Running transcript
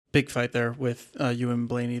big fight there with you and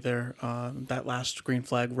Blaney there, that last green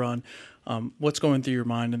flag run. What's going through your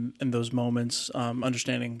mind in those moments,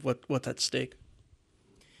 understanding what's at stake?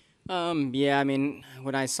 Yeah, I mean,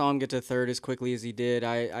 when I saw him get to third as quickly as he did,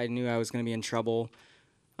 I knew I was going to be in trouble.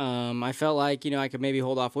 I felt like, I could maybe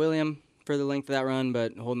hold off William for the length of that run,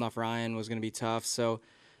 but holding off Ryan was going to be tough. So,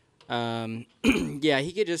 yeah,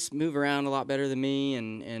 he could just move around a lot better than me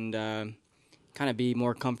and kind of be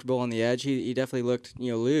more comfortable on the edge. He definitely looked,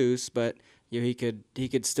 loose, but he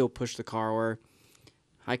could still push the car where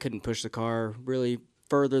I couldn't push the car really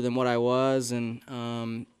further than what I was, and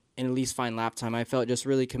at least find lap time. I felt just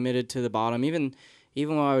really committed to the bottom. Even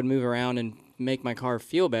while I would move around and make my car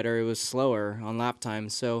feel better, it was slower on lap time.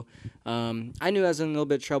 So I knew I was in a little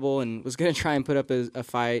bit of trouble and was going to try and put up a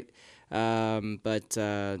fight. But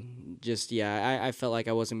just, yeah, I felt like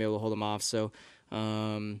I wasn't going to be able to hold him off. So,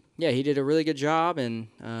 yeah, he did a really good job, and,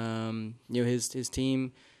 his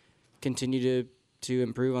team continued to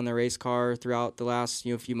improve on their race car throughout the last,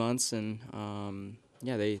 few months. And,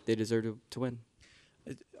 yeah, they deserve to win.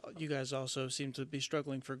 You guys also seem to be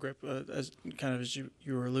struggling for grip, as kind of as you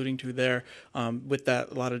were alluding to there, with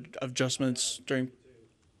that a lot of adjustments during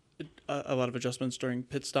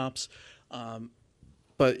pit stops.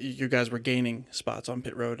 But you guys were gaining spots on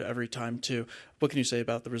pit road every time too. What can you say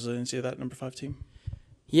about the resiliency of that number 5 team?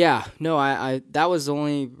 Yeah, no, I that was the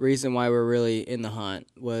only reason why we're really in the hunt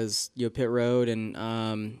was pit road and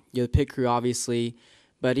the pit crew obviously,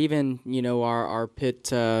 but even our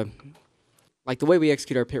pit like the way we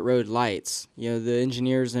execute our pit road lights, the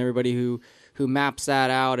engineers and everybody who maps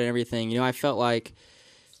that out and everything. I felt like,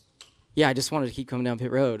 yeah, I just wanted to keep coming down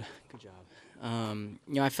pit road. Good job.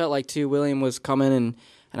 I felt like too William was coming and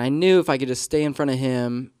I knew if I could just stay in front of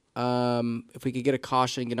him, if we could get a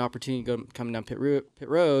caution, get an opportunity to go coming down pit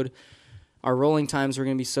road, our rolling times were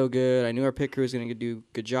going to be so good. I knew our pit crew was going to do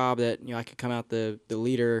a good job that I could come out the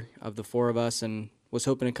leader of the four of us and was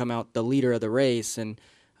hoping to come out the leader of the race. And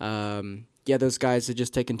yeah, those guys had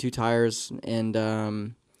just taken 2 tires, and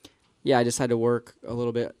yeah, I just had to work a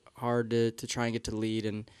little bit hard to try and get to the lead,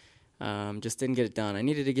 and just didn't get it done. I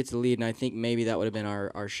needed to get to the lead, and I think maybe that would have been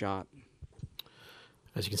our shot.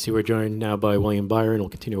 As you can see, we're joined now by William Byron. We'll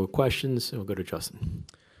continue with questions, and we'll go to Justin.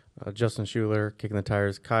 Justin Schuler, kicking the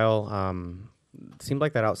tires. Kyle, it seemed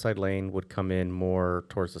like that outside lane would come in more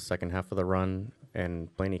towards the second half of the run,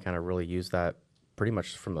 and Blaney kind of really used that pretty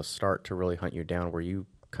much from the start to really hunt you down. Were you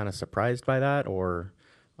kind of surprised by that, or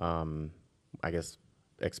I guess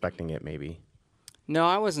expecting it maybe? No,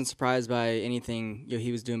 I wasn't surprised by anything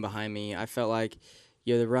he was doing behind me. I felt like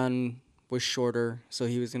the run was shorter, so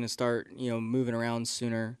he was going to start moving around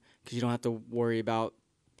sooner because you don't have to worry about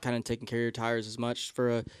kind of taking care of your tires as much for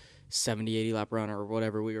a 70, 80 lap run or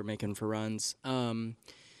whatever we were making for runs.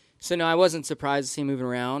 So no, I wasn't surprised to see him moving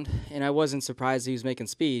around, and I wasn't surprised he was making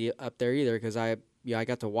speed up there either because I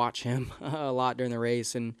got to watch him a lot during the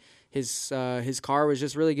race, and his car was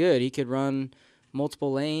just really good. He could run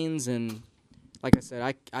multiple lanes, and like I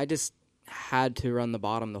said, I just had to run the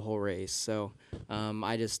bottom the whole race. So I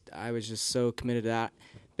was just so committed to that.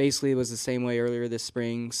 Basically, it was the same way earlier this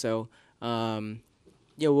spring. So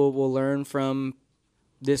we'll learn from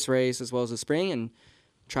this race as well as the spring and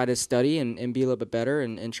try to study and be a little bit better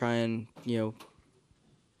and try and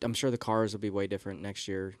I'm sure the cars will be way different next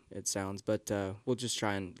year, it sounds, but we'll just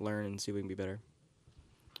try and learn and see if we can be better.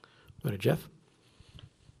 Go to Jeff.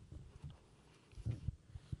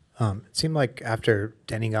 It seemed like after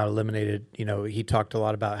Denny got eliminated, he talked a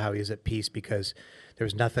lot about how he was at peace because there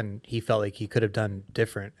was nothing he felt like he could have done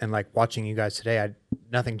different. And like watching you guys today,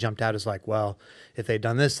 nothing jumped out as like, well, if they'd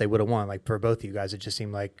done this, they would have won. Like for both of you guys, it just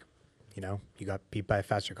seemed like, you got beat by a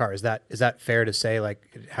faster car. Is that fair to say,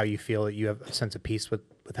 like how you feel that you have a sense of peace with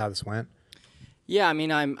how this went? Yeah, I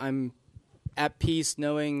mean, I'm at peace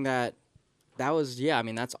knowing that was,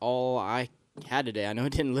 that's all I had today. I know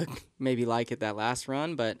it didn't look maybe like it that last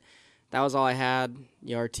run, but that was all I had.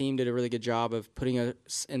 Our team did a really good job of putting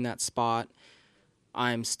us in that spot.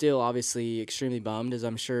 I'm still obviously extremely bummed, as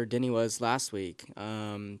I'm sure Denny was last week.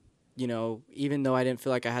 Even though I didn't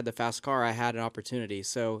feel like I had the fast car, I had an opportunity.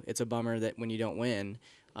 So it's a bummer that when you don't win.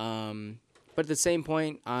 But at the same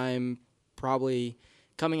point, I'm probably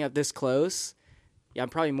coming up this close. Yeah, I'm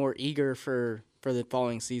probably more eager for the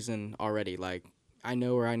following season already. Like, I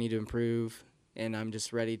know where I need to improve, and I'm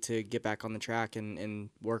just ready to get back on the track and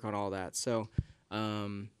work on all that. So,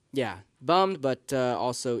 yeah, bummed, but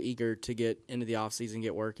also eager to get into the offseason,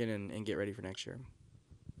 get working, and get ready for next year.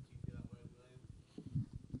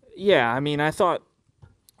 Yeah, I mean, I thought,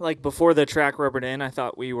 like, before the track rubbered in, I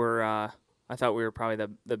thought we were probably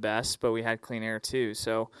the best, but we had clean air too.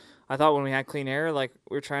 So I thought when we had clean air, like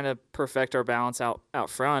we were trying to perfect our balance out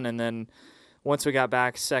front, and then once we got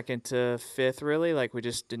back second to fifth, really, like we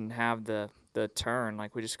just didn't have the turn.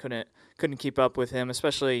 Like we just couldn't keep up with him,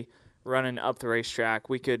 especially running up the racetrack.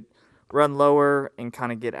 We could run lower and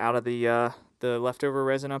kind of get out of the leftover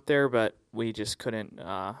resin up there, but we just couldn't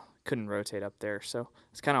rotate up there. So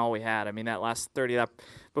it's kind of all we had. I mean, that last 30 lap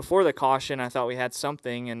before the caution, I thought we had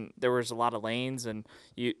something, and there was a lot of lanes, and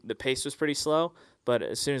the pace was pretty slow. But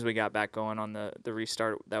as soon as we got back going on the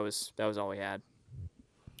restart, that was all we had.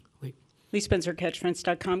 Lee Spencer,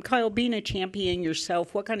 CatchFence.com. Kyle, being a champion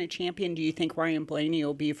yourself, what kind of champion do you think Ryan Blaney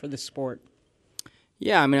will be for the sport?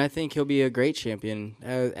 Yeah, I mean, I think he'll be a great champion,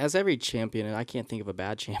 as every champion, and I can't think of a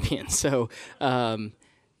bad champion. So,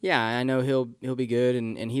 yeah, I know he'll be good,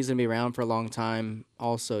 and he's going to be around for a long time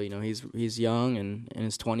also. You know, he's young and in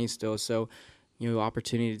his 20s still, so, you know,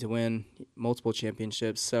 opportunity to win multiple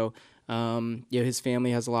championships. So, you know, his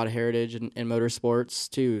family has a lot of heritage in motorsports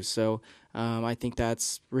too. So, I think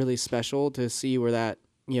that's really special to see where that,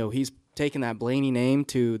 you know, he's taken that Blaney name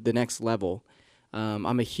to the next level.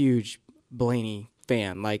 I'm a huge Blaney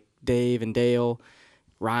fan, like Dave and Dale,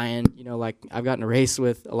 Ryan, you know, like I've gotten to race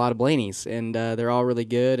with a lot of Blaneys, and they're all really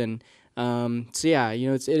good. And so yeah, you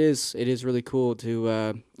know, it is really cool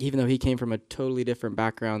to even though he came from a totally different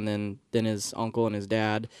background than his uncle and his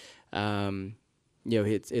dad, you know,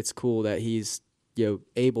 it's cool that he's, you know,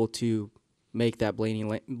 able to make that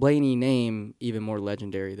Blaney name even more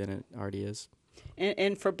legendary than it already is.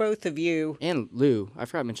 And for both of you, And Lou, I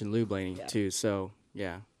forgot to mention Lou Blaney too. So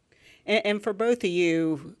yeah. and for both of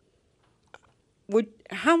you,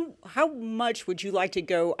 how much would you like to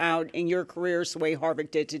go out in your careers the way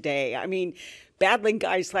Harvick did today? I mean, battling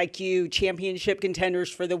guys like you, championship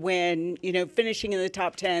contenders for the win, you know, finishing in the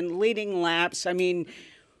top 10, leading laps. I mean,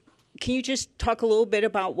 can you just talk a little bit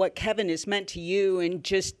about what Kevin has meant to you, and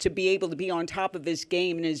just to be able to be on top of his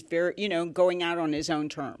game and is very, you know, going out on his own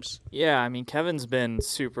terms? Yeah, I mean, Kevin's been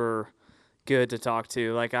super good to talk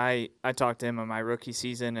to. Like I talked to him on my rookie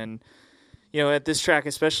season, and you know, at this track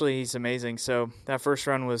especially, he's amazing. So that first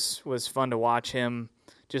run was fun to watch him,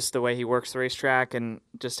 just the way he works the racetrack and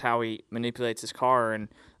just how he manipulates his car. And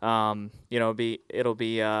you know, it'll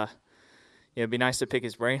be it'd be nice to pick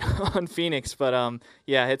his brain on Phoenix, but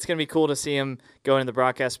yeah, it's gonna be cool to see him go into the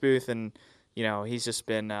broadcast booth, and you know, he's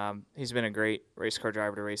been a great race car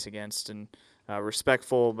driver to race against, and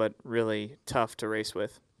respectful but really tough to race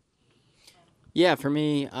with. Yeah, for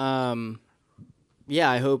me, yeah,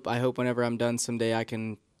 I hope whenever I'm done someday I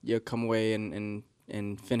can, you know, come away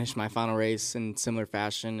and finish my final race in similar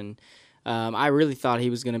fashion. And I really thought he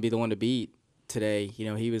was going to be the one to beat today. You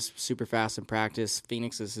know, he was super fast in practice.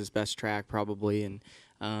 Phoenix is his best track probably, and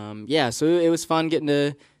yeah, so it was fun getting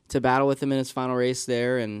to battle with him in his final race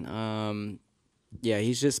there. And yeah,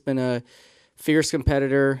 he's just been a fierce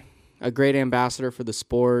competitor, a great ambassador for the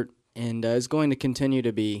sport, and is going to continue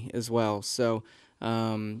to be as well. So,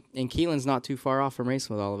 and Keelan's not too far off from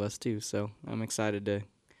racing with all of us too. So I'm excited to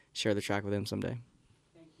share the track with him someday.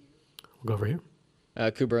 We'll go over here.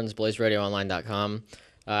 Burns, BlazeRadioOnline.com.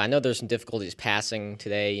 I know there's some difficulties passing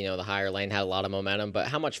today. You know, the higher lane had a lot of momentum, but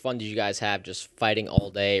how much fun did you guys have just fighting all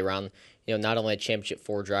day around, you know, not only Championship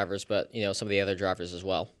 4 drivers, but, you know, some of the other drivers as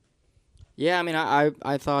well? Yeah, I mean,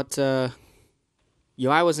 I thought, you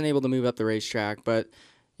know, I wasn't able to move up the racetrack, but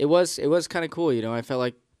it was kind of cool. You know, I felt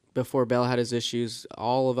like before Bell had his issues,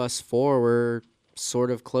 all of us four were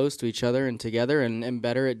sort of close to each other and together and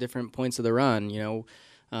better at different points of the run. You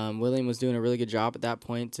know, William was doing a really good job at that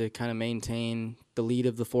point to kind of maintain the lead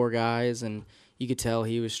of the four guys, and you could tell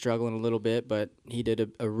he was struggling a little bit, but he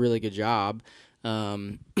did a really good job.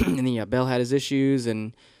 And then, yeah, Bell had his issues,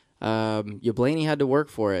 and Blaney had to work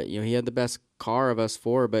for it. You know, he had the best car of us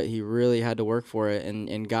four, but he really had to work for it,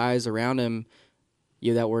 and guys around him,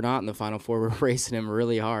 you know, that were not in the Final Four were racing him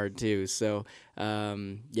really hard too. So,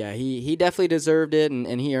 yeah, he definitely deserved it,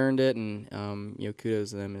 and he earned it, and you know, kudos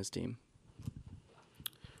to them and his team.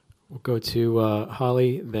 We'll go to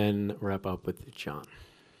Holly, then wrap up with John.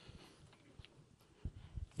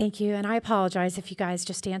 Thank you, and I apologize if you guys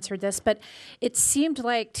just answered this, but it seemed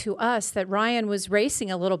like to us that Ryan was racing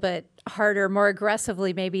a little bit harder, more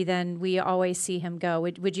aggressively maybe than we always see him go.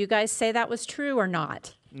 Would you guys say that was true or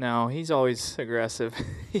not? No, he's always aggressive.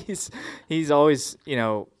 he's always, you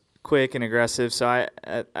know, quick and aggressive. So I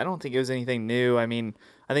don't think it was anything new. I mean,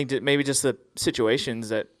 I think maybe just the situations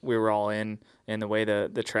that we were all in and the way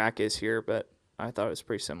the track is here. But I thought it was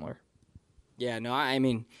pretty similar. Yeah, no, I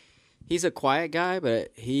mean, He's a quiet guy,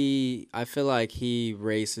 but I feel like he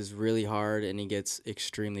races really hard and he gets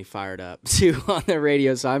extremely fired up too on the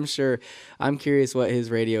radio. So I'm curious what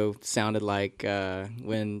his radio sounded like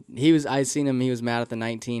when I seen him. He was mad at the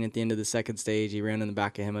 19 at the end of the second stage. He ran in the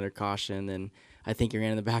back of him under caution, and I think he ran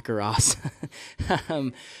in the back of Ross.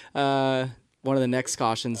 One of the next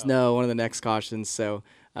cautions. No, one of the next cautions. So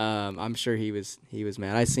I'm sure he was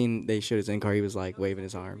mad. They showed his in car. He was like waving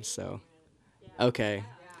his arms. So okay.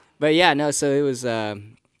 But yeah, no. So it was. I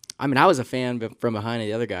was a fan from behind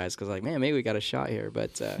the other guys because like, man, maybe we got a shot here.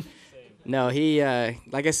 But no, he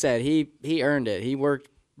like I said, he earned it. He worked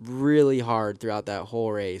really hard throughout that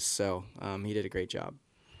whole race. So he did a great job.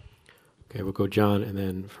 Okay, we'll go John, and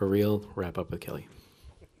then for real, wrap up with Kelly.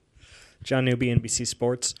 John Newby, NBC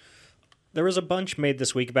Sports. There was a bunch made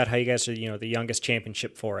this week about how you guys are, the youngest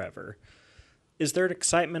championship forever. Is there an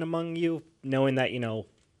excitement among you knowing that,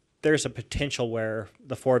 there's a potential where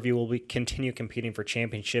the four of you will continue competing for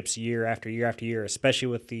championships year after year after year, especially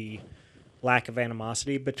with the lack of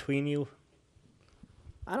animosity between you?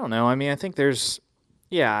 I don't know. I mean, I think there's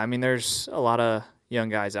a lot of young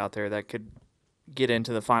guys out there that could get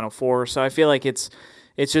into the Final Four. So I feel like it's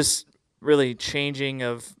just really changing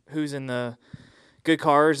of who's in the good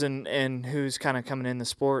cars and who's kind of coming in the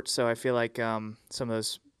sport. So I feel like some of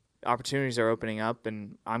those opportunities are opening up,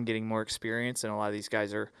 and I'm getting more experience, and a lot of these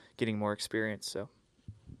guys are getting more experience. So,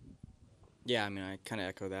 yeah, I mean, I kind of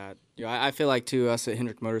echo that. I feel like too, us at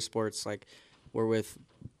Hendrick Motorsports, like we're with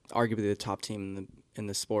arguably the top team in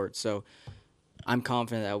the sport. So, I'm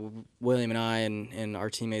confident that William and I and our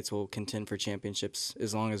teammates will contend for championships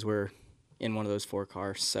as long as we're in one of those four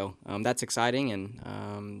cars. So that's exciting,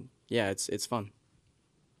 and yeah, it's fun.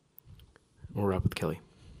 We'll wrap with Kelly.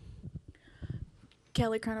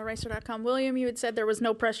 Kelly, ChronoRacer.com. William, you had said there was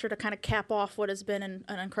no pressure to kind of cap off what has been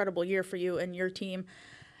an incredible year for you and your team.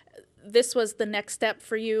 This was the next step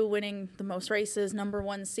for you, winning the most races, number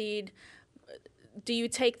one seed. Do you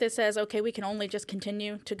take this as, okay, we can only just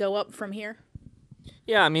continue to go up from here?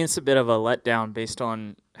 Yeah, I mean, it's a bit of a letdown based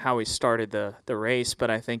on how we started the race, but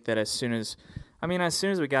I think that as soon as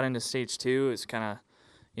we got into stage 2, it's kind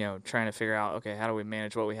of, trying to figure out, okay, how do we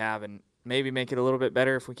manage what we have and maybe make it a little bit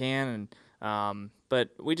better if we can, but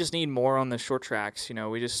we just need more on the short tracks.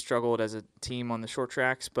 We just struggled as a team on the short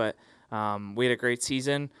tracks, but we had a great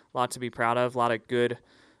season, a lot to be proud of, a lot of good,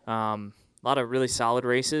 a lot of really solid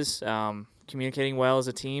races, communicating well as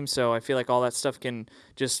a team. So I feel like all that stuff can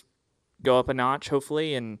just go up a notch,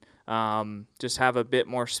 hopefully, and just have a bit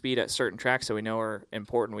more speed at certain tracks that we know are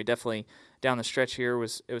important. We definitely, down the stretch here,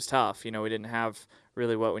 it was tough. We didn't have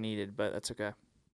really what we needed, but that's okay.